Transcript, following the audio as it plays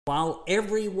While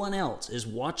everyone else is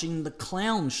watching the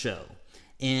clown show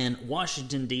in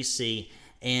Washington, D.C.,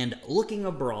 and looking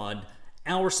abroad,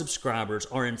 our subscribers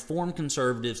are informed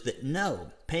conservatives that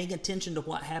know paying attention to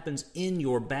what happens in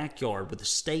your backyard with the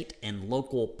state and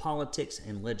local politics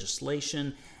and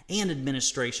legislation and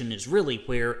administration is really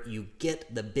where you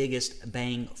get the biggest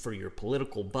bang for your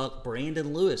political buck.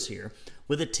 Brandon Lewis here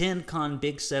with a TennCon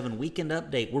Big 7 weekend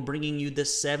update. We're bringing you the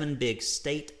 7 big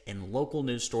state and local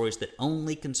news stories that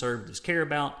only conservatives care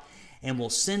about, and we'll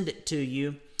send it to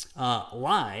you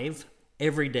live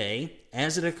every day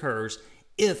as it occurs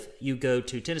if you go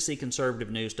to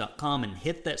TennesseeConservativeNews.com and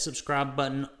hit that subscribe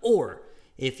button, or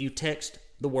if you text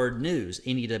the word news,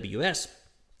 NEWS,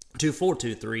 to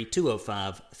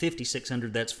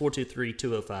 423-205-5600. That's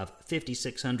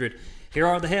 423-205-5600. Here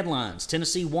are the headlines.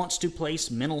 Tennessee wants to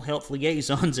place mental health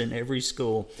liaisons in every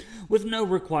school with no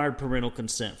required parental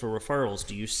consent for referrals.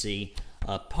 Do you see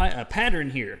a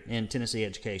pattern here in Tennessee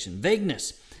education?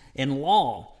 Vagueness in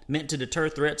law meant to deter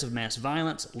threats of mass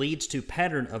violence leads to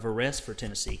pattern of arrests for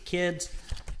Tennessee kids.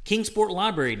 Kingsport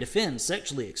Library defends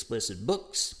sexually explicit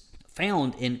books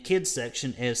found in kids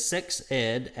section as sex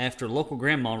ed after local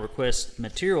grandma requests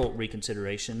material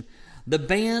reconsideration. The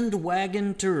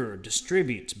Bandwagon Tour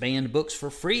distributes banned books for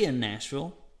free in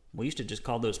Nashville. We used to just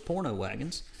call those porno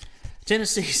wagons.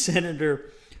 Tennessee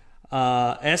Senator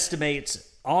estimates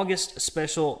August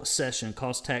special session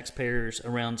cost taxpayers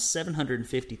around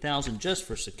 $750,000 just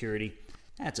for security.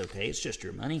 That's okay, it's just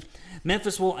your money.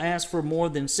 Memphis will ask for more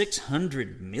than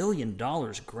 $600 million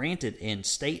granted in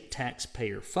state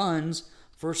taxpayer funds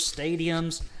for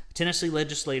stadiums. Tennessee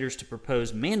legislators to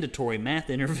propose mandatory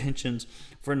math interventions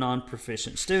for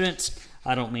non-proficient students.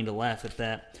 I don't mean to laugh at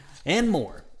that. And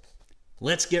more.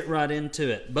 Let's get right into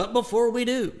it. But before we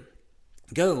do,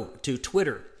 go to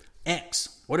Twitter,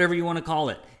 X, whatever you want to call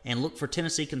it, and look for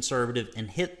Tennessee Conservative and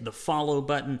hit the follow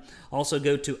button. Also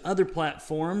go to other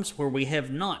platforms where we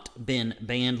have not been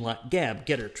banned, like Gab,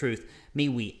 Getter, Truth,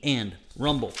 MeWe, and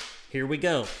Rumble. Here we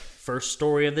go. First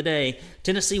story of the day.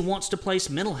 Tennessee wants to place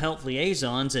mental health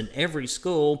liaisons in every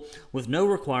school with no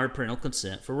required parental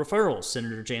consent for referrals.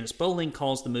 Senator Janice Bowling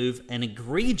calls the move an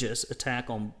egregious attack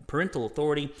on parental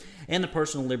authority and the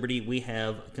personal liberty we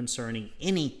have concerning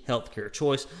any healthcare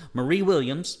choice. Marie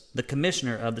Williams, the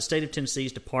commissioner of the state of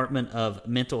Tennessee's Department of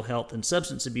Mental Health and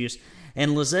Substance Abuse,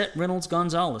 and Lizette Reynolds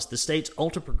Gonzalez, the state's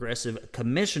ultra-progressive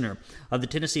commissioner of the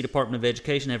Tennessee Department of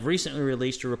Education, have recently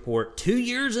released a report 2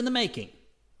 years in the making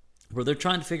where they're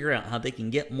trying to figure out how they can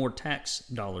get more tax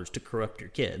dollars to corrupt your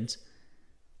kids.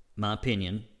 My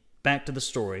opinion. Back to the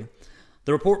story.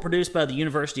 The report produced by the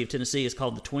University of Tennessee is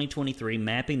called the 2023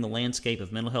 Mapping the Landscape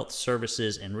of Mental Health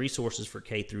Services and Resources for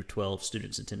K-12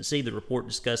 Students in Tennessee. The report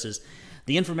discusses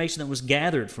the information that was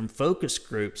gathered from focus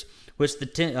groups, which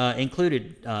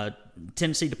included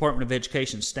Tennessee Department of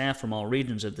Education staff from all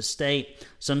regions of the state,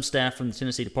 some staff from the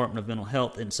Tennessee Department of Mental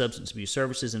Health and Substance Abuse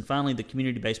Services, and finally the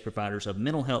community-based providers of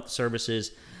mental health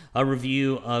services. A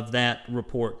review of that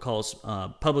report calls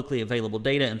publicly available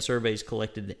data and surveys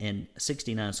collected in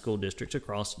 69 school districts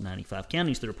across 95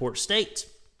 counties. The report states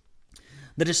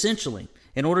that essentially,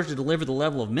 in order to deliver the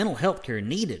level of mental health care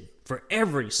needed for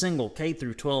every single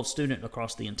K-12 student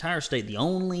across the entire state, the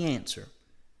only answer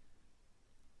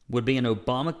would be an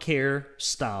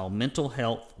Obamacare-style mental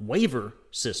health waiver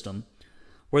system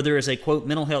where there is a, quote,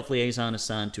 mental health liaison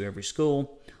assigned to every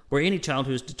school, where any child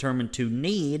who is determined to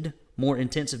need more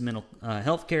intensive mental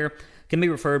health care can be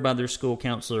referred by their school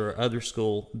counselor or other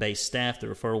school-based staff. The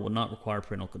referral will not require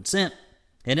parental consent.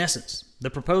 In essence,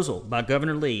 the proposal by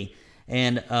Governor Lee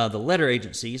and the letter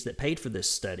agencies that paid for this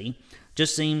study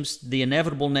just seems the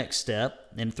inevitable next step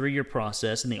in a 3-year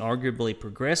process in the arguably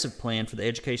progressive plan for the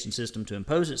education system to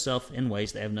impose itself in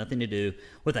ways that have nothing to do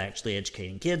with actually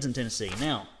educating kids in Tennessee.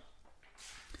 Now,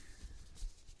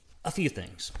 a few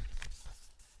things.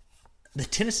 The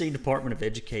Tennessee Department of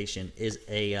Education is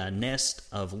a nest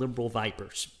of liberal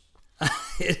vipers.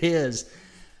 It is.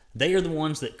 They are the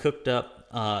ones that cooked up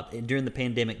during the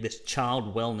pandemic this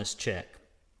child wellness check.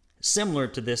 Similar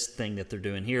to this thing that they're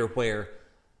doing here, where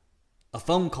a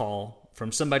phone call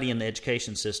from somebody in the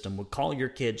education system would call your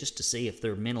kid just to see if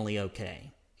they're mentally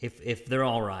okay, if they're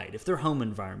all right, if their home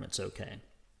environment's okay.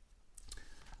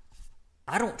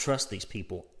 I don't trust these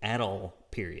people at all,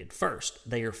 period. First,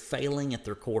 they are failing at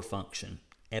their core function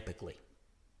epically.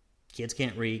 Kids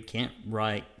can't read, can't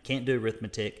write, can't do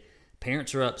arithmetic.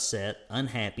 Parents are upset,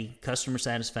 unhappy, customer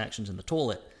satisfaction's in the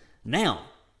toilet. Now,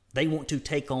 they want to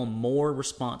take on more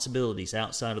responsibilities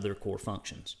outside of their core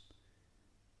functions.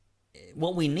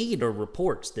 What we need are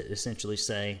reports that essentially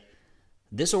say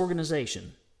this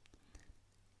organization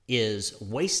is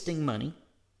wasting money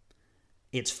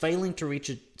It's failing to reach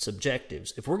its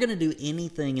objectives. If we're going to do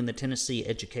anything in the Tennessee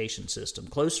education system,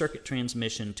 closed circuit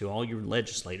transmission to all your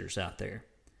legislators out there,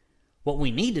 what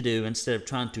we need to do instead of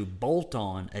trying to bolt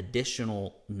on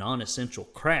additional non-essential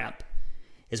crap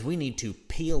is we need to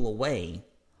peel away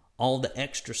all the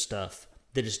extra stuff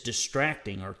that is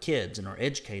distracting our kids and our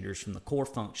educators from the core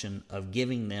function of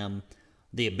giving them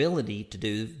the ability to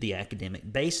do the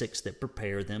academic basics that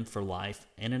prepare them for life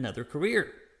and another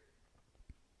career.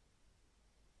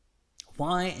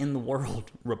 Why in the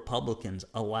world Republicans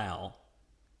allow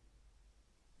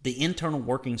the internal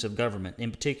workings of government,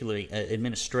 in particular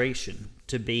administration,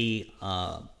 to be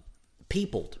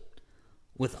peopled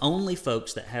with only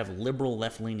folks that have liberal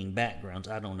left-leaning backgrounds,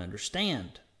 I don't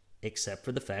understand, except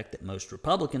for the fact that most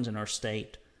Republicans in our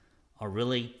state are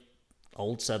really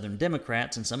old Southern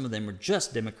Democrats, and some of them are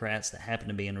just Democrats that happen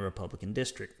to be in a Republican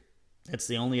district. That's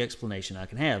the only explanation I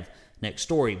can have. Next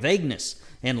story. Vagueness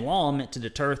in law meant to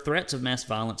deter threats of mass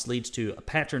violence leads to a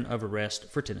pattern of arrest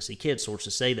for Tennessee kids.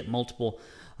 Sources say that multiple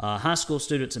high school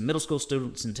students and middle school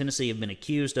students in Tennessee have been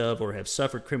accused of or have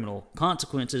suffered criminal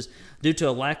consequences due to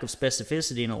a lack of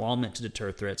specificity in a law meant to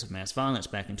deter threats of mass violence.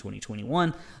 Back in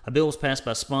 2021, a bill was passed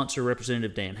by sponsor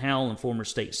Representative Dan Howell and former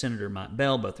state Senator Mike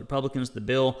Bell, both Republicans. The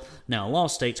bill, now law,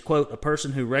 states, quote, a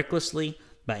person who recklessly,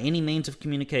 by any means of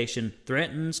communication,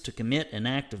 threatens to commit an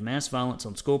act of mass violence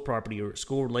on school property or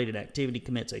school-related activity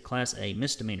commits a Class A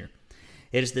misdemeanor.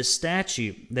 It is this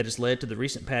statute that has led to the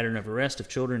recent pattern of arrest of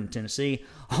children in Tennessee,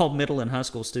 all middle and high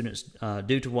school students,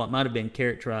 due to what might have been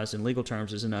characterized in legal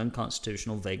terms as an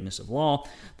unconstitutional vagueness of law.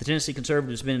 The Tennessee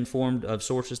Conservative has been informed of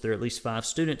sources there are at least 5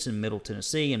 students in Middle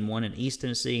Tennessee and 1 in East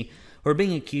Tennessee who are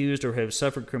being accused or have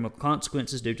suffered criminal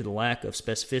consequences due to the lack of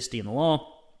specificity in the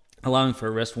law, allowing for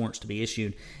arrest warrants to be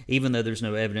issued, even though there's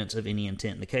no evidence of any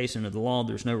intent in the case. Under the law,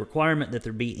 there's no requirement that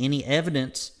there be any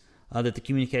evidence that the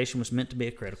communication was meant to be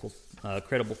a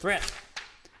credible threat.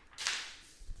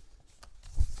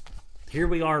 Here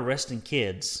we are arresting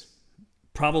kids,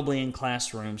 probably in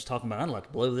classrooms, talking about, I'd like to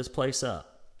blow this place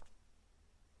up.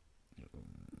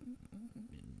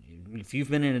 If you've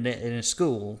been in a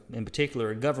school, in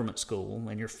particular a government school,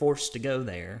 and you're forced to go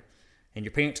there, and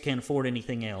your parents can't afford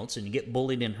anything else, and you get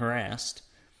bullied and harassed,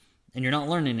 and you're not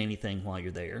learning anything while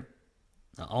you're there,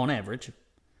 on average,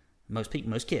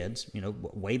 most kids,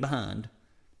 way behind,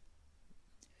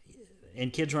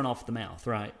 and kids run off the mouth,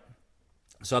 right?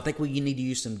 So I think we need to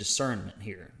use some discernment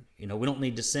here. We don't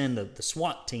need to send the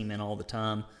SWAT team in all the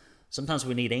time. Sometimes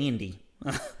we need Andy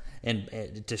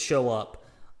and to show up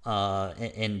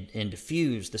and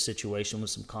diffuse the situation with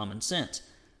some common sense.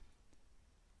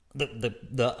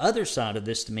 The other side of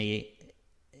this to me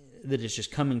that is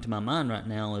just coming to my mind right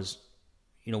now is,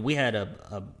 we had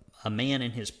a man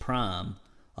in his prime,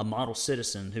 a model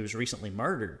citizen who was recently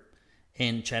murdered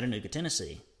in Chattanooga,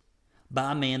 Tennessee,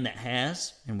 by a man that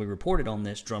has, and we reported on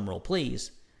this, drum roll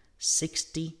please,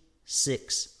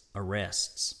 66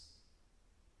 arrests.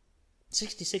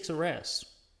 66 arrests.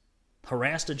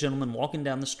 Harassed a gentleman walking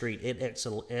down the street. It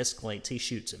escalates. He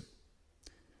shoots him.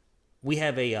 We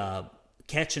have a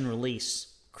catch and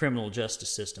release criminal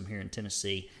justice system here in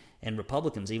Tennessee, and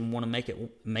Republicans even want to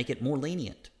make it more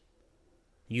lenient.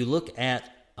 You look at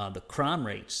the crime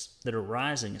rates that are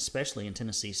rising, especially in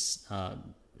Tennessee's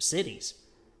cities,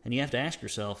 and you have to ask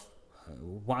yourself,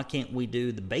 why can't we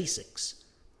do the basics?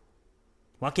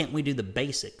 Why can't we do the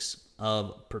basics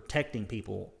of protecting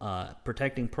people,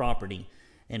 protecting property,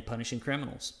 and punishing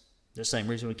criminals? The same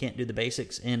reason we can't do the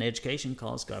basics in education,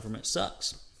 because government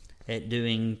sucks at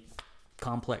doing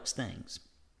complex things.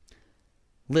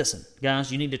 Listen,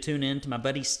 guys, you need to tune in to my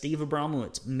buddy Steve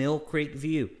Abramowitz, Mill Creek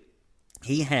View.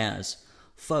 He has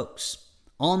folks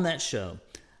on that show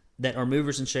that are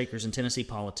movers and shakers in Tennessee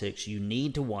politics. You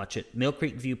need to watch it. Mill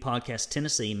Creek View Podcast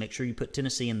Tennessee. Make sure you put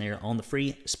Tennessee in there on the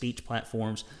free speech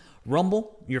platforms.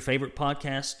 Rumble, your favorite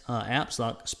podcast apps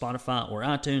like Spotify or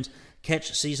iTunes.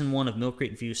 Catch Season 1 of Mill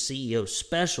Creek View CEO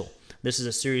Special. This is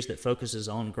a series that focuses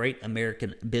on great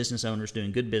American business owners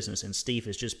doing good business, and Steve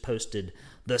has just posted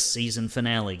the season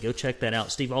finale. Go check that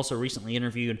out. Steve also recently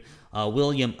interviewed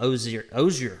William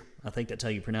Ozier, I think that's how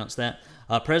you pronounce that,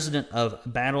 president of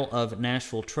Battle of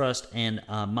Nashville Trust, and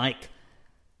Mike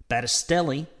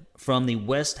Battistelli from the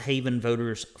West Haven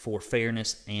Voters for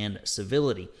Fairness and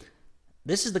Civility.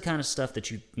 This is the kind of stuff that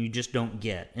you just don't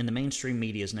get, and the mainstream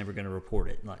media is never going to report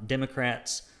it. Like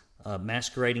Democrats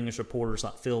masquerading as reporters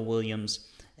like Phil Williams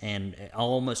and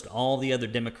almost all the other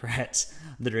Democrats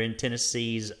that are in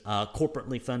Tennessee's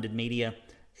corporately funded media,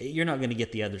 you're not going to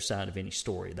get the other side of any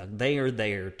story. They are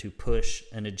there to push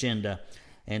an agenda.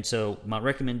 And so my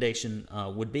recommendation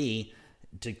would be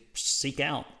to seek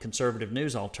out conservative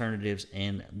news alternatives,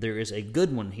 and there is a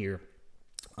good one here.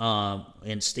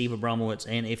 And Steve Abramowitz.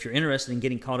 And if you're interested in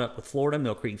getting caught up with Florida,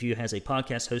 Mill Creek View has a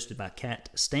podcast hosted by Kat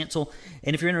Stansel.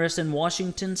 And if you're interested in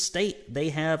Washington State, they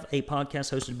have a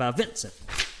podcast hosted by Vincent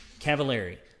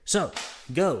Cavallari. So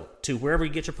go to wherever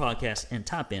you get your podcast and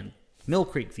type in Mill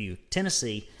Creek View,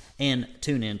 Tennessee, and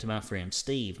tune in to my friend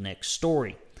Steve. Next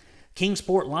story.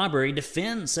 Kingsport Library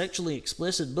defends sexually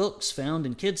explicit books found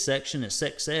in kids section at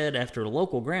sex ed after a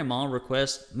local grandma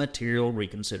requests material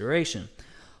reconsideration.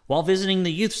 While visiting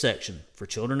the youth section for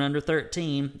children under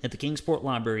 13 at the Kingsport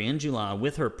Library in July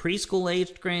with her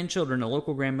preschool-aged grandchildren, a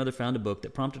local grandmother found a book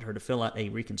that prompted her to fill out a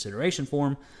reconsideration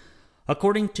form.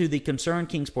 According to the concerned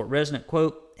Kingsport resident,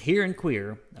 quote, "Here in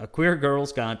Queer, A Queer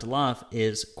Girl's Guide to Life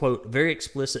is, quote, very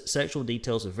explicit sexual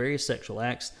details of various sexual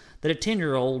acts that a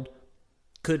 10-year-old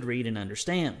could read and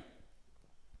understand."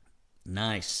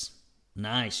 Nice.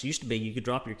 Used to be you could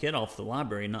drop your kid off at the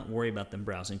library and not worry about them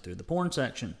browsing through the porn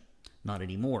section. Not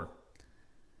anymore.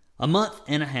 A month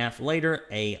and a half later,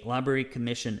 a Library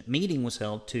Commission meeting was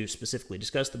held to specifically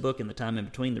discuss the book. In the time in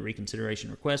between the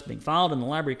reconsideration request being filed and the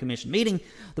Library Commission meeting,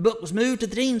 the book was moved to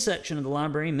the teen section of the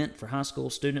library, meant for high school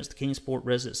students. The Kingsport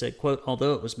resident said, quote,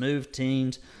 "Although it was moved,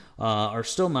 teens are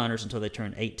still minors until they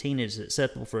turn 18. It is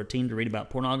acceptable for a teen to read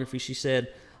about pornography," she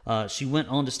said. She went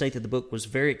on to state that the book was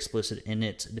very explicit in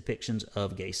its depictions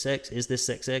of gay sex. "Is this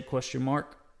sex ed, ?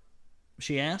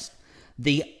 She asked.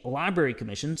 The Library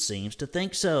Commission seems to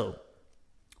think so.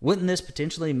 "Wouldn't this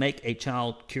potentially make a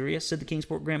child curious?" said the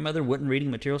Kingsport grandmother. "Wouldn't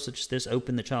reading material such as this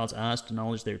open the child's eyes to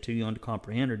knowledge they're too young to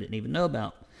comprehend or didn't even know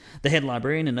about?" The head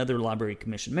librarian and other Library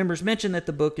Commission members mentioned that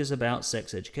the book is about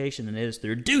sex education and it is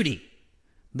their duty.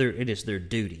 It is their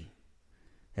duty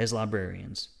as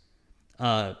librarians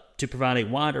to provide a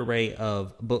wide array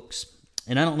of books.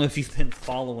 And I don't know if you've been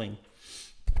following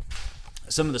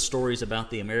some of the stories about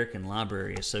the American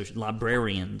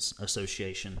Librarians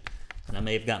Association, and I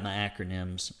may have got my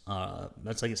acronyms.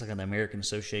 It's like the American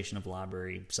Association of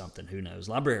Library something. Who knows?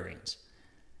 Librarians,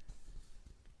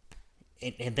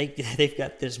 and they've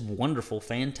got this wonderful,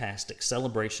 fantastic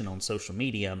celebration on social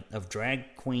media of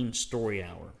Drag Queen Story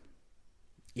Hour.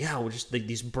 Yeah, we're just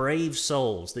these brave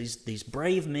souls, these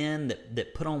brave men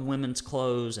that put on women's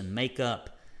clothes and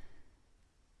makeup,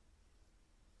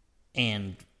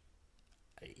 and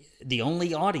the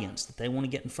only audience that they want to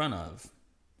get in front of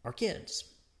are kids.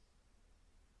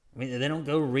 I mean, they don't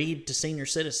go read to senior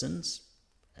citizens.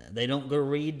 They don't go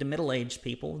read to middle-aged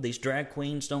people. These drag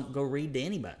queens don't go read to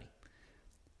anybody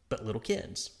but little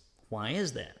kids. Why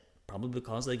is that? Probably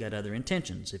because they got other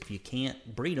intentions. If you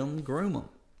can't breed them, groom them.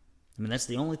 I mean, that's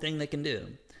the only thing they can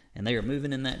do. And they are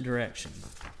moving in that direction.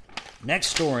 Next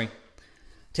story.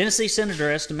 Tennessee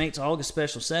senator estimates August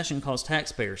special session cost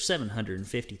taxpayers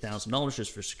 $750,000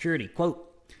 just for security. Quote,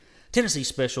 "Tennessee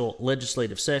special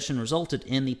legislative session resulted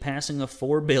in the passing of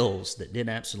 4 bills that did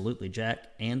absolutely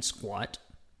jack and squat,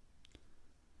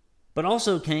 but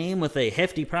also came with a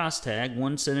hefty price tag.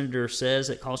 One senator says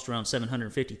it cost around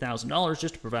 $750,000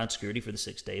 just to provide security for the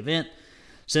 6-day event.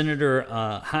 Senator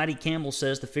Heidi Campbell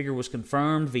says the figure was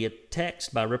confirmed via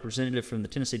text by a representative from the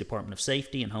Tennessee Department of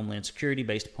Safety and Homeland Security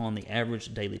based upon the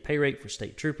average daily pay rate for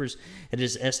state troopers. It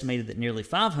is estimated that nearly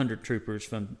 500 troopers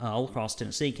from all across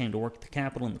Tennessee came to work at the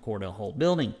Capitol and the Cordell Hall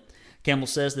building. Campbell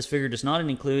says this figure does not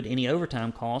include any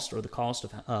overtime cost or the cost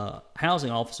of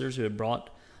housing officers who had brought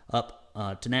up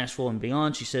to Nashville and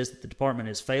beyond. She says that the department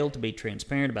has failed to be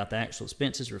transparent about the actual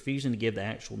expenses, refusing to give the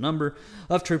actual number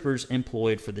of troopers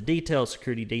employed for the detail.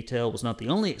 Security detail was not the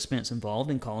only expense involved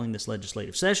in calling this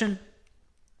legislative session.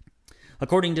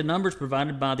 According to numbers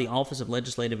provided by the Office of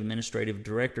Legislative Administrative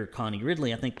Director Connie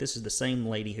Ridley, I think this is the same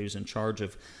lady who's in charge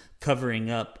of covering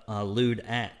up lewd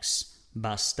acts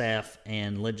by staff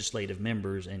and legislative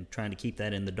members and trying to keep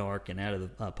that in the dark and out of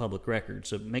the public record.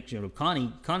 So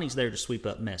Connie's there to sweep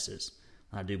up messes,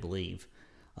 I do believe,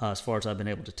 as far as I've been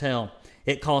able to tell.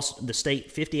 It cost the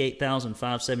state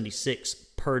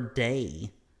 $58,576 per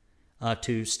day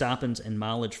to stipends and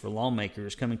mileage for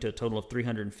lawmakers, coming to a total of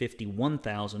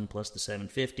 $351,000 plus the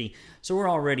 $750. So we're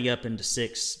already up into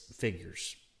 7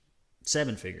 figures.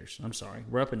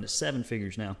 We're up into 7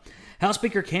 figures now. House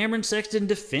Speaker Cameron Sexton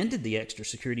defended the extra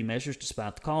security measures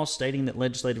despite the cost, stating that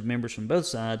legislative members from both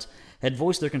sides had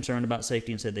voiced their concern about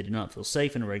safety and said they did not feel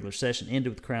safe in a regular session,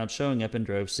 ended with crowds showing up in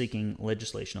droves seeking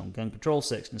legislation on gun control.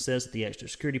 Sexton says that the extra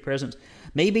security presence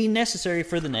may be necessary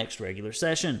for the next regular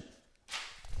session.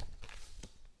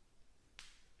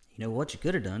 You know what you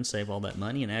could have done, save all that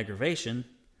money and aggravation,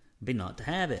 would be not to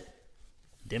have it.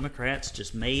 Democrats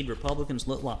just made Republicans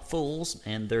look like fools,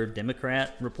 and their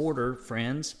Democrat reporter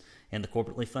friends and the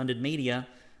corporately funded media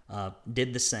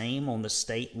did the same on the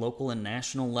state, local, and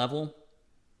national level,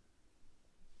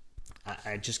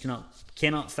 I just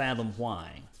cannot fathom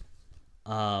why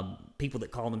people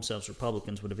that call themselves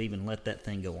Republicans would have even let that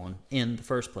thing go on in the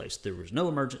first place. There was no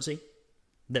emergency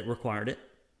that required it.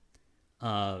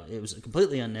 It was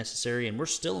completely unnecessary, and we're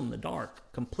still in the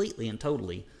dark completely and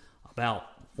totally about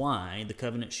why the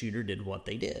Covenant shooter did what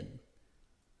they did.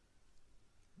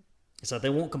 It's like they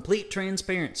want complete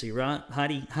transparency, right?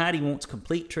 Heidi wants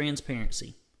complete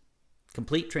transparency.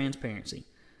 Complete transparency.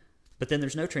 But then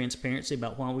there's no transparency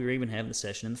about why we were even having the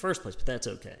session in the first place, but that's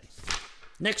okay.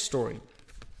 Next story.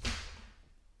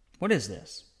 What is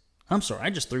this? I'm sorry,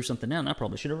 I just threw something down I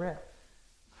probably should have read.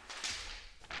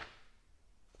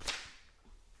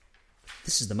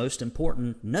 This is the most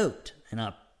important note, and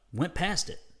I went past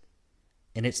it.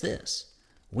 And it's this.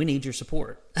 We need your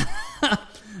support.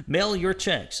 Mail your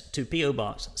checks to P.O.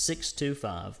 Box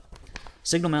 625,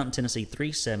 Signal Mountain, Tennessee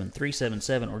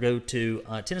 37377, or go to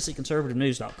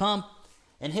TennesseeConservativeNews.com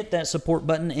and hit that support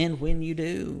button. And when you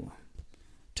do,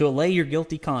 to allay your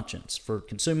guilty conscience for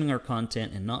consuming our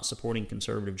content and not supporting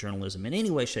conservative journalism in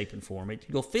any way, shape, and form,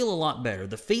 you'll feel a lot better.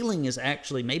 The feeling is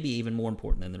actually maybe even more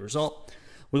important than the result.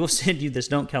 We will send you this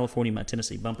Don't California My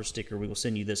Tennessee bumper sticker. We will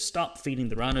send you this Stop Feeding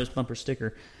the Rhinos bumper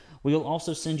sticker. We will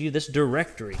also send you this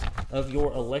directory of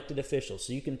your elected officials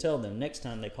so you can tell them next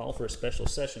time they call for a special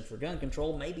session for gun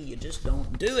control, maybe you just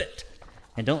don't do it.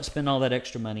 And don't spend all that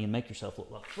extra money and make yourself look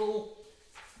like a fool.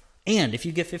 And if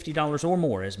you give $50 or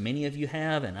more, as many of you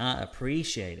have, and I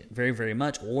appreciate it very, very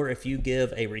much, or if you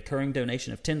give a recurring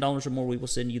donation of $10 or more, we will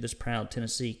send you this Proud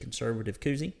Tennessee Conservative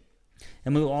koozie.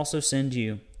 And we will also send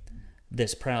you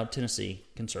this Proud Tennessee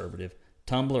Conservative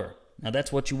tumbler. Now,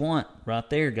 that's what you want right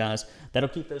there, guys. That'll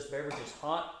keep those beverages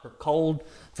hot or cold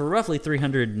for roughly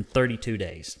 332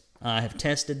 days. I have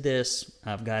tested this.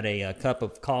 I've got a cup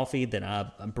of coffee that I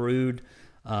brewed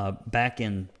back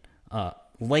in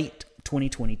late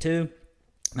 2022.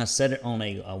 I set it on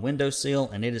a windowsill,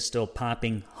 and it is still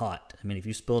piping hot. I mean, if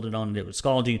you spilled it on it, it would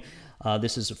scald you.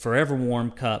 This is a forever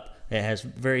warm cup. It has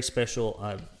very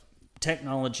special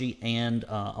technology, and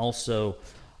also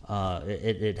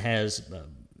it has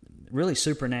really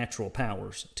supernatural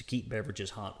powers to keep beverages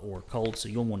hot or cold, so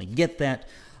you'll want to get that.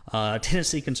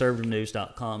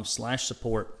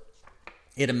 TennesseeConservativeNews.com/support.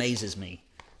 It amazes me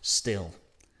still,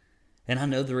 and I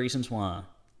know the reasons why.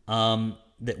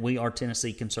 That we are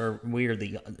we are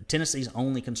the Tennessee's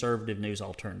only conservative news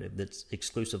alternative that's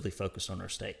exclusively focused on our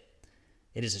state.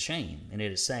 It is a shame, and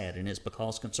it is sad, and it's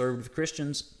because conservative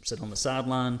Christians sit on the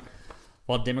sideline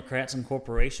while Democrats and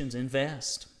corporations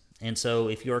invest. And so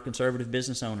if you're a conservative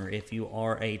business owner, if you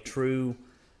are a true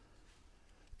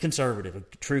conservative, a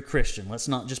true Christian, let's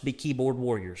not just be keyboard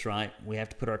warriors, right? We have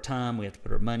to put our time, we have to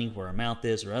put our money where our mouth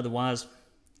is, or otherwise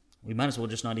we might as well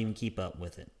just not even keep up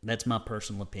with it. That's my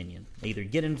personal opinion. Either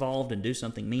get involved and do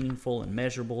something meaningful and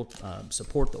measurable,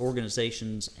 support the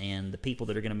organizations and the people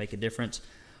that are going to make a difference,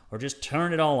 or just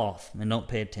turn it all off and don't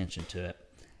pay attention to it.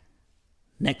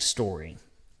 Next story.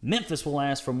 Memphis will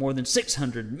ask for more than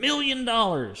 $600 million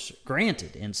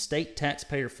granted in state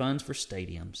taxpayer funds for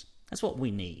stadiums. That's what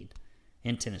we need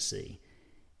in Tennessee,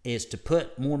 is to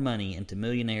put more money into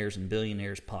millionaires and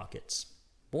billionaires' pockets.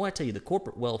 Boy, I tell you, the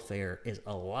corporate welfare is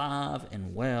alive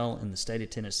and well in the state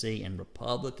of Tennessee, and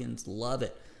Republicans love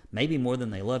it, maybe more than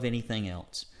they love anything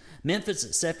else. Memphis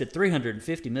accepted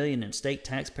 $350 million in state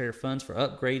taxpayer funds for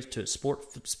upgrades to its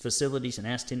sports facilities and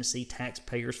asked Tennessee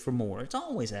taxpayers for more. It's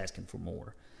always asking for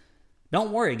more.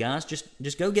 Don't worry, guys.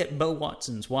 Just go get Bo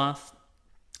Watson's wife.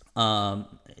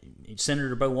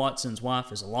 Senator Bo Watson's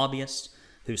wife is a lobbyist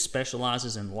who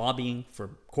specializes in lobbying for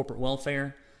corporate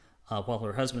welfare, while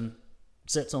her husband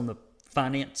sits on the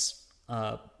finance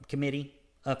committee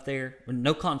up there.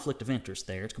 No conflict of interest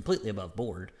there. It's completely above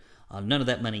board. None of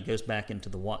that money goes back into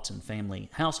the Watson family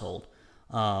household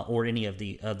or any of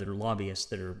the other lobbyists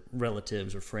that are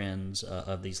relatives or friends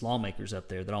of these lawmakers up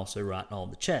there that also write all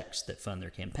the checks that fund their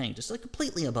campaign. Just like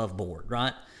completely above board,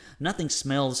 right? Nothing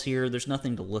smells here. There's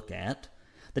nothing to look at.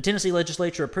 The Tennessee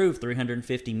legislature approved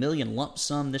 $350 million lump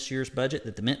sum this year's budget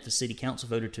that the Memphis City Council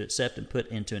voted to accept and put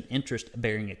into an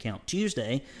interest-bearing account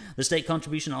Tuesday. The state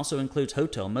contribution also includes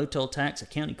hotel, motel tax, a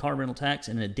county car rental tax,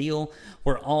 and a deal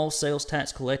where all sales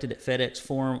tax collected at FedEx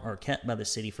Forum are kept by the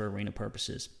city for arena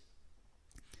purposes.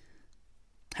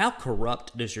 How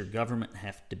corrupt does your government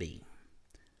have to be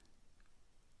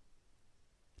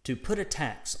to put a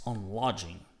tax on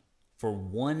lodging for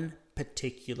one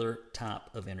particular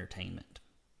type of entertainment?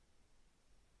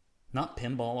 Not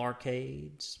pinball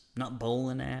arcades, not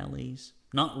bowling alleys,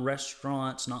 not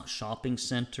restaurants, not shopping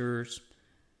centers,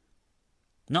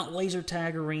 Not laser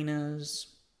tag arenas.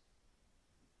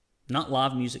 Not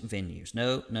live music venues.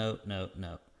 No, no, no,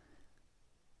 no.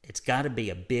 It's got to be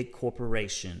a big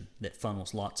corporation that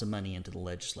funnels lots of money into the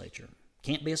legislature.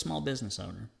 Can't be a small business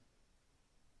owner.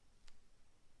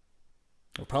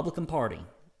 Republican Party.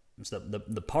 It's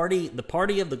the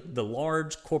party of the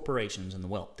large corporations and the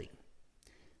wealthy.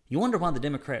 You wonder why the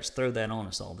Democrats throw that on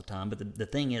us all the time, but the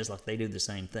thing is, like, they do the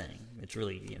same thing.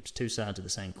 It's two sides of the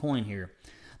same coin here.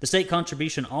 The state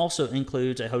contribution also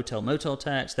includes a hotel-motel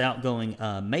tax. The outgoing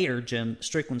mayor, Jim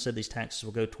Strickland, said these taxes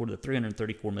will go toward the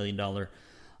 $334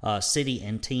 million city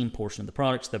and team portion of the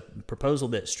products. The proposal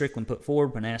that Strickland put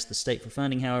forward when asked the state for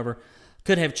funding, however,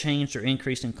 could have changed or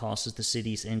increased in costs, as the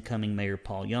city's incoming mayor,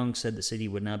 Paul Young, said the city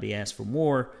would now be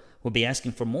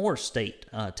asking for more state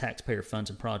taxpayer funds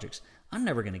and projects. I'm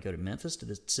never going to go to Memphis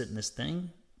to sit in this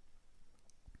thing.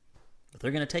 If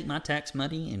they're going to take my tax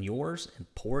money and yours and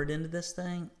pour it into this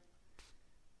thing,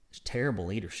 it's terrible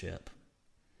leadership.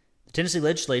 The Tennessee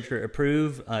legislature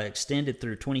approved extended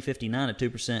through 2059 a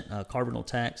 2% carbon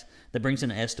tax that brings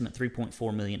in an estimate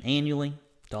 $3.4 million annually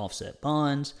to offset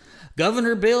bonds.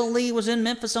 Governor Bill Lee was in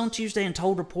Memphis on Tuesday and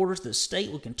told reporters that the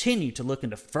state will continue to look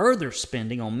into further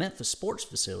spending on Memphis sports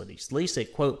facilities. Lee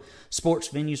said, quote, sports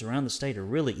venues around the state are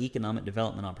really economic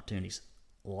development opportunities.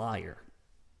 Liar.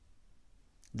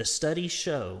 The studies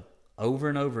show over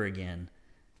and over again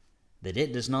that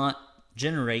it does not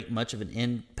generate much of an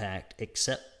impact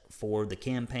except for the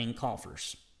campaign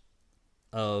coffers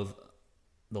of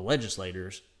the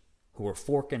legislators who are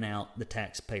forking out the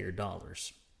taxpayer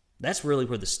dollars. That's really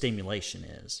where the stimulation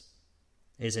is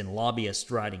in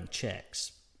lobbyists writing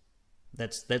checks.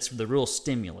 That's the real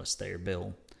stimulus there,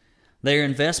 Bill. They are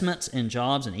investments in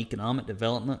jobs and economic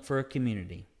development for a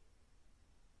community.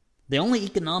 The only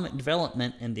economic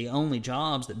development and the only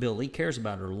jobs that Bill Lee cares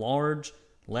about are large,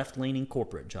 left-leaning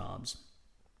corporate jobs.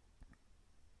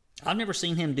 I've never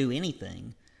seen him do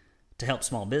anything to help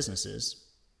small businesses,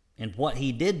 and what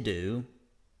he did do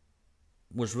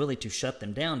was really to shut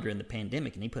them down during the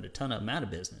pandemic, and he put a ton of them out of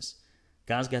business.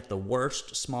 Guy's got the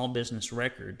worst small business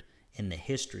record in the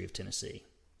history of Tennessee.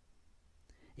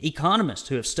 Economists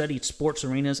who have studied sports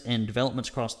arenas and developments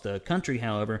across the country,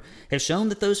 however, have shown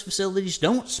that those facilities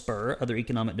don't spur other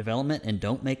economic development and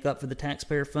don't make up for the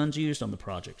taxpayer funds used on the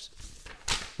projects.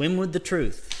 When would the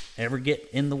truth ever get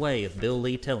in the way of Bill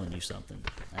Lee telling you something?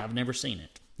 I've never seen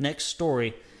it. Next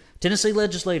story. Tennessee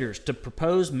legislators to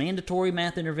propose mandatory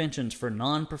math interventions for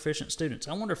non-proficient students.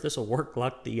 I wonder if this will work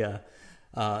like the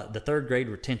third grade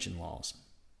retention laws,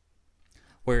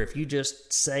 where if you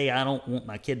just say, I don't want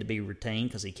my kid to be retained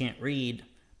because he can't read,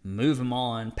 move him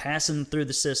on, pass him through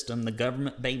the system, the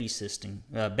government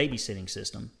babysitting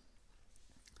system.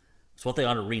 It's what they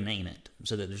ought to rename it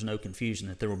so that there's no confusion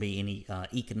that there will be any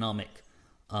economic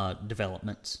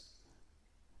developments.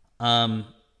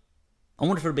 I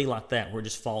wonder if it'll be like that, where it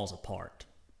just falls apart.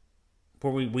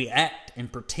 Where we act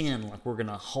and pretend like we're going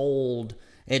to hold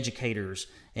educators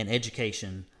and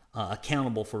education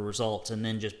accountable for results and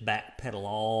then just backpedal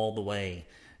all the way,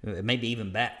 maybe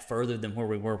even back further than where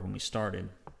we were when we started.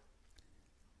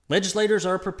 Legislators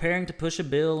are preparing to push a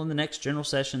bill in the next general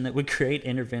session that would create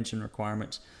intervention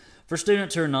requirements for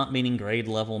students who are not meeting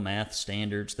grade-level math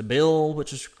standards. The bill,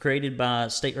 which was created by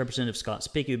State Representative Scott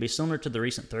Spickey, would be similar to the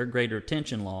recent third-grade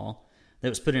retention law that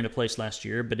was put into place last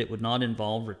year, but it would not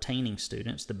involve retaining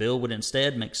students. The bill would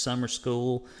instead make summer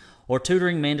school or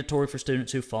tutoring mandatory for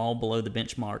students who fall below the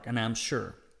benchmark, and I'm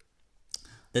sure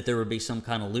that there would be some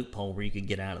kind of loophole where you could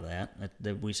get out of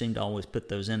that. We seem to always put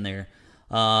those in there.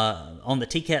 On the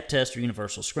TCAP test or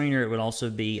universal screener, it would also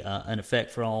be an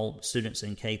effect for all students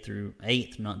in K through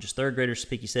 8th, not just third graders.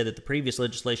 Spickey said that the previous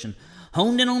legislation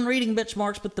honed in on reading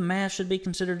benchmarks, but the math should be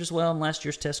considered as well. And last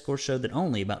year's test scores showed that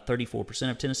only about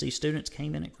 34% of Tennessee students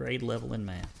came in at grade level in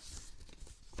math.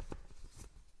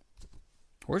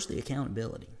 Where's the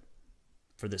accountability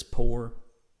for this poor,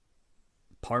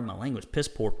 pardon my language, piss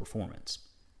poor performance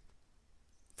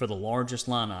for the largest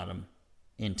line item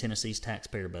in Tennessee's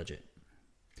taxpayer budget?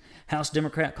 House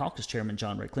Democrat Caucus Chairman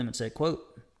John Ray Clements said,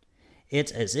 quote,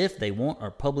 "It's as if they want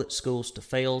our public schools to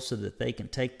fail so that they can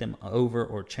take them over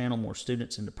or channel more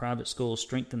students into private schools,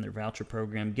 strengthen their voucher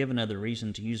program, give another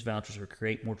reason to use vouchers, or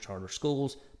create more charter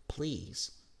schools.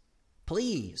 Please.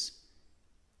 Please."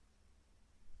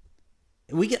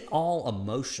 We get all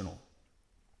emotional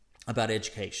about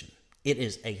education. It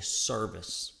is a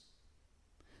service.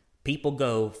 People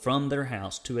go from their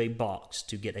house to a box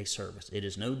to get a service. It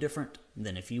is no different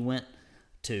than if you went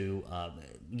to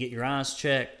get your eyes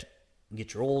checked,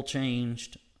 get your oil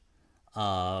changed,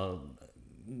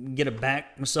 get a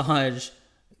back massage,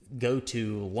 go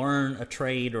to learn a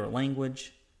trade or a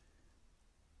language.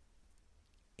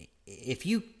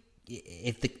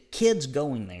 if the kids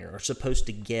going there are supposed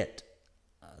to get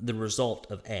the result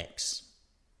of X,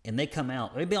 and they come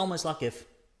out, it'd be almost like if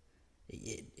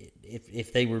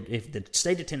the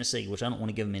state of Tennessee, which I don't want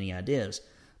to give them any ideas,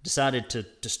 decided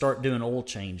to start doing oil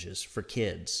changes for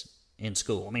kids in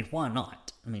school. I mean, why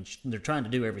not? I mean, they're trying to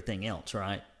do everything else,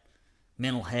 right?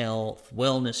 Mental health,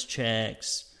 wellness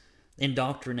checks,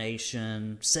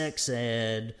 indoctrination, sex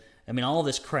ed. I mean, all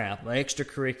this crap,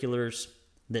 extracurriculars.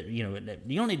 That you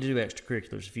don't need to do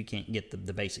extracurriculars if you can't get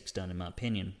the basics done, in my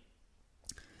opinion.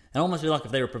 It almost be like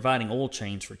if they were providing oil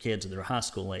change for kids that are high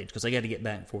school age, because they got to get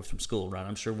back and forth from school, right?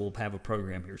 I'm sure we'll have a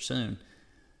program here soon.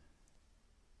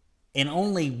 And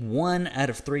only 1 out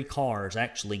of 3 cars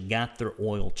actually got their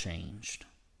oil changed.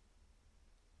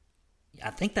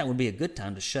 I think that would be a good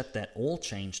time to shut that oil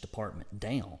change department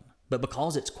down. But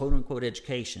because it's quote-unquote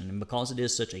education, and because it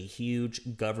is such a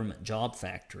huge government job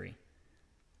factory,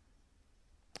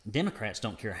 Democrats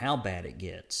don't care how bad it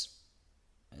gets.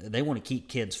 They want to keep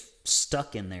kids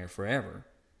stuck in there forever.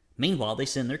 Meanwhile, they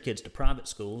send their kids to private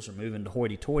schools or move into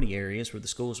hoity-toity areas where the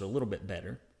schools are a little bit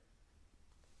better.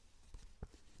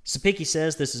 Sapicki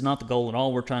says this is not the goal at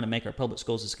all. We're trying to make our public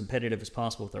schools as competitive as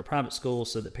possible with our private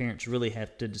schools so that parents really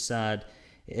have to decide,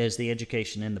 is the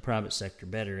education in the private sector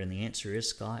better? And the answer is,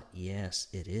 Scott, yes,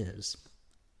 it is.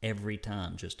 Every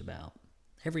time, just about.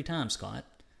 Every time, Scott.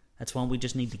 That's why we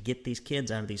just need to get these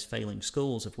kids out of these failing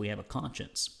schools if we have a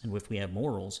conscience and if we have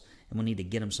morals, and we need to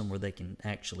get them somewhere they can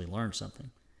actually learn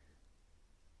something.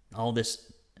 All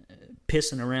this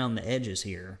pissing around the edges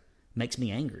here makes me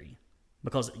angry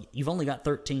because you've only got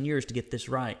 13 years to get this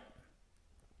right.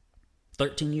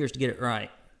 13 years to get it right.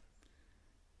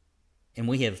 And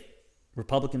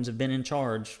Republicans have been in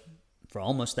charge for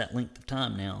almost that length of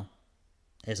time now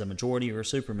as a majority or a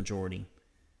supermajority.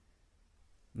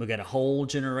 We've got a whole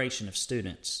generation of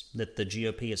students that the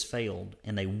GOP has failed,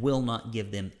 and they will not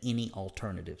give them any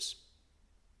alternatives.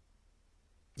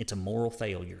 It's a moral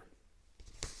failure.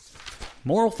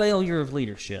 Moral failure of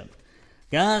leadership.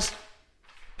 Guys,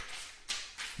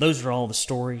 those are all the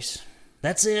stories.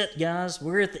 That's it, guys.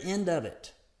 We're at the end of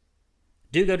it.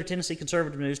 Do go to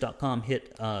TennesseeConservativeNews.com,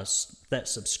 hit that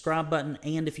subscribe button,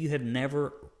 and if you have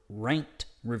never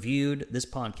reviewed this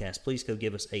podcast, please go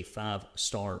give us a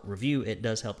 5-star review. It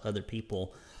does help other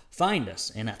people find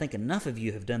us, and I think enough of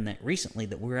you have done that recently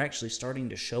that we're actually starting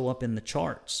to show up in the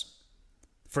charts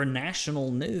for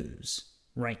national news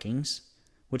rankings,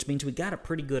 which means we got a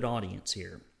pretty good audience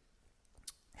here.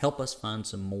 Help us find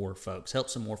some more folks. Help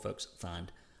some more folks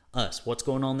find us. What's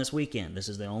going on this weekend? This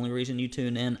is the only reason you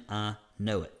tune in. I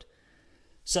know it.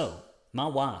 So, my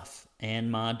wife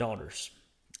and my daughters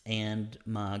and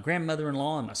my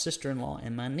grandmother-in-law and my sister-in-law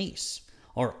and my niece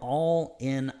are all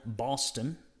in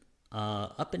Boston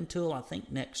up until, I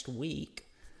think, next week,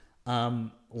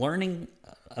 learning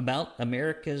about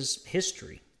America's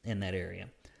history in that area.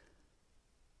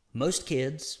 Most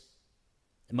kids,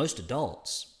 most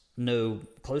adults, know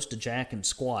close to jack and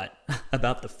squat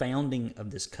about the founding of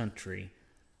this country,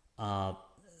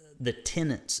 the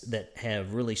tenets that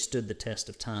have really stood the test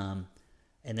of time,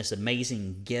 and this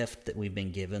amazing gift that we've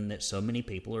been given that so many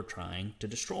people are trying to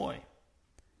destroy.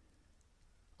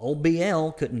 Old BL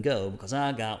couldn't go because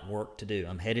I got work to do.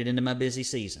 I'm headed into my busy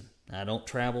season. I don't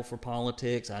travel for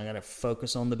politics. I got to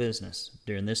focus on the business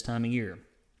during this time of year.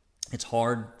 It's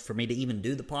hard for me to even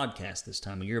do the podcast this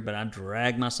time of year, but I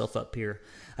drag myself up here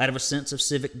out of a sense of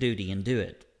civic duty and do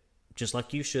it. Just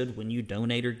like you should when you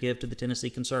donate or give to the Tennessee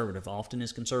Conservative. Often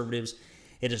as conservatives,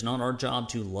 it is not our job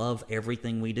to love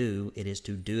everything we do. It is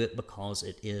to do it because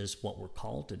it is what we're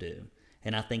called to do.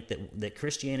 And I think that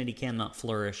Christianity cannot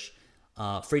flourish,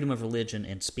 freedom of religion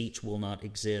and speech will not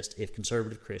exist if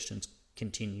conservative Christians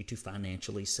continue to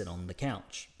financially sit on the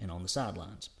couch and on the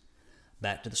sidelines.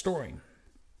 Back to the story.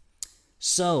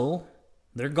 So,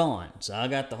 they're gone. So I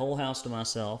got the whole house to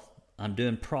myself. I'm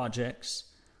doing projects.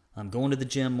 I'm going to the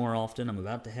gym more often. I'm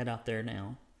about to head out there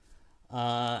now.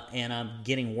 And I'm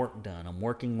getting work done. I'm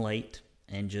working late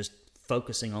and just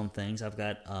focusing on things. I've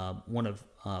got one of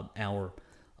our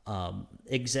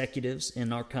executives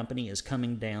in our company is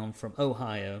coming down from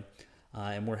Ohio,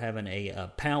 and we're having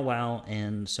a powwow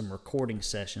and some recording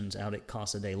sessions out at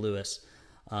Casa de Lewis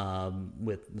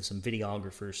with some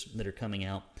videographers that are coming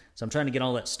out. So I'm trying to get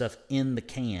all that stuff in the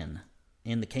can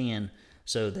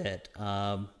so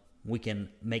that we can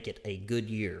make it a good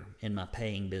year in my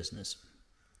paying business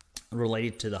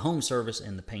related to the home service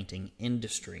and the painting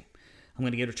industry. I'm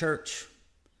going to go to church.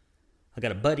 I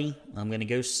got a buddy I'm going to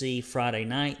go see Friday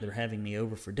night. They're having me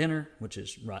over for dinner, which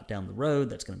is right down the road.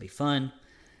 That's going to be fun.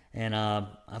 And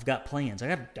I've got plans. I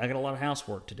got a lot of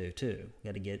housework to do too.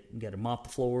 Got to mop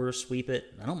the floors, sweep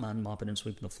it. I don't mind mopping and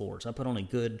sweeping the floors. I put on a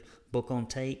good book on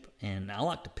tape, and I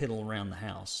like to piddle around the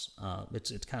house.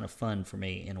 It's kind of fun for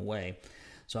me in a way.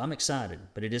 So I'm excited,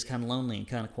 but it is kind of lonely and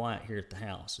kind of quiet here at the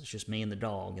house. It's just me and the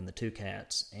dog and the 2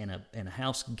 cats and a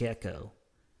house gecko.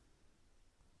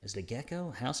 Is it a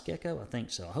gecko? House gecko? I think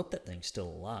so. I hope that thing's still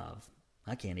alive.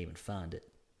 I can't even find it.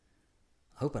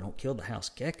 I hope I don't kill the house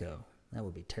gecko. That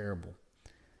would be terrible.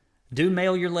 Do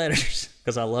mail your letters,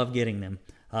 because I love getting them,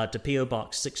 to P.O.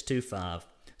 Box 625,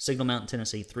 Signal Mountain,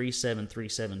 Tennessee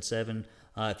 37377.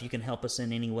 If you can help us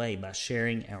in any way by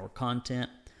sharing our content.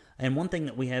 And one thing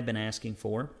that we have been asking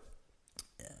for,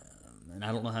 and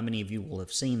I don't know how many of you will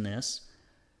have seen this,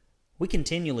 we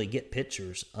continually get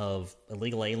pictures of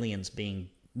illegal aliens being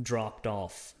dropped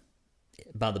off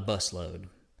by the busload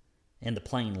and the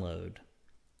plane load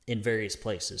in various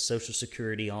places, Social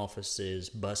Security offices,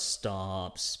 bus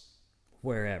stops,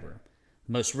 wherever.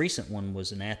 The most recent one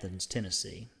was in Athens,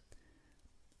 Tennessee.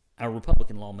 Our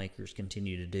Republican lawmakers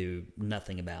continue to do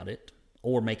nothing about it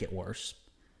or make it worse.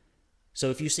 So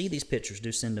if you see these pictures,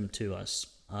 do send them to us.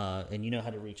 And you know how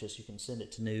to reach us. You can send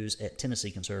it to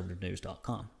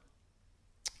news@TennesseeConservativeNews.com.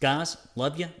 Guys,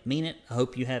 love you, mean it. I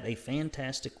hope you have a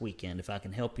fantastic weekend. If I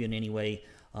can help you in any way,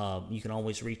 you can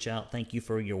always reach out. Thank you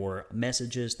for your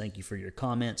messages. Thank you for your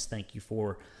comments. Thank you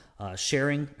for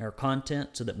sharing our content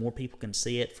so that more people can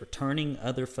see it, for turning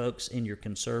other folks in your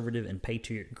conservative and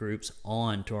patriot groups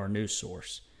on to our news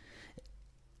source.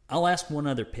 I'll ask one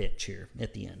other pitch here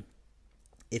at the end.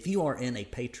 If you are in a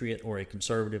patriot or a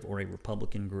conservative or a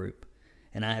Republican group,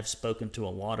 and I have spoken to a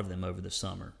lot of them over the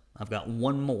summer, I've got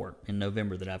one more in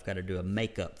November that I've got to do a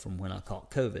makeup from when I caught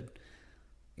COVID.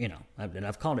 You know,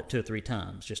 I've caught it 2 or 3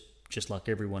 times, just like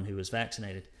everyone who was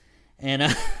vaccinated, and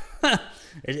at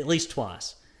least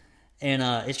twice. And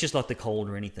it's just like the cold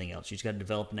or anything else. You just got to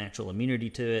develop natural immunity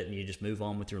to it, and you just move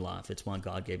on with your life. It's why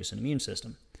God gave us an immune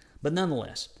system. But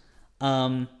nonetheless,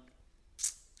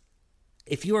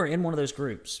 if you are in one of those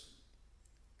groups,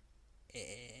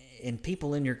 and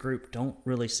people in your group don't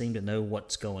really seem to know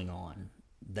what's going on,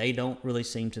 they don't really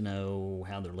seem to know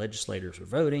how their legislators are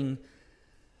voting.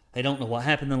 They don't know what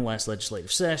happened in the last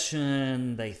legislative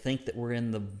session. They think that we're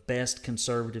in the best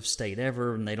conservative state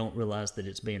ever, and they don't realize that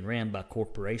it's being ran by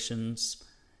corporations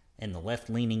and the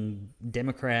left-leaning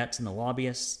Democrats and the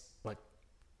lobbyists. Like,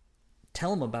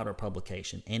 tell them about our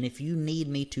publication. And if you need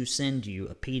me to send you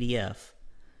a PDF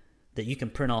that you can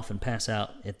print off and pass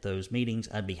out at those meetings,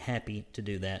 I'd be happy to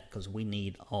do that, because we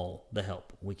need all the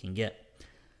help we can get.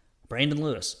 Brandon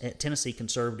Lewis at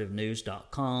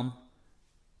TennesseeConservativeNews.com.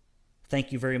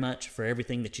 Thank you very much for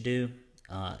everything that you do.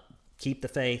 Keep the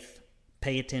faith.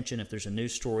 Pay attention. If there's a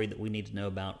news story that we need to know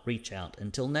about, reach out.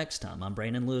 Until next time, I'm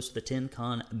Brandon Lewis with the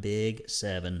TennCon Big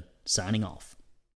 7, signing off.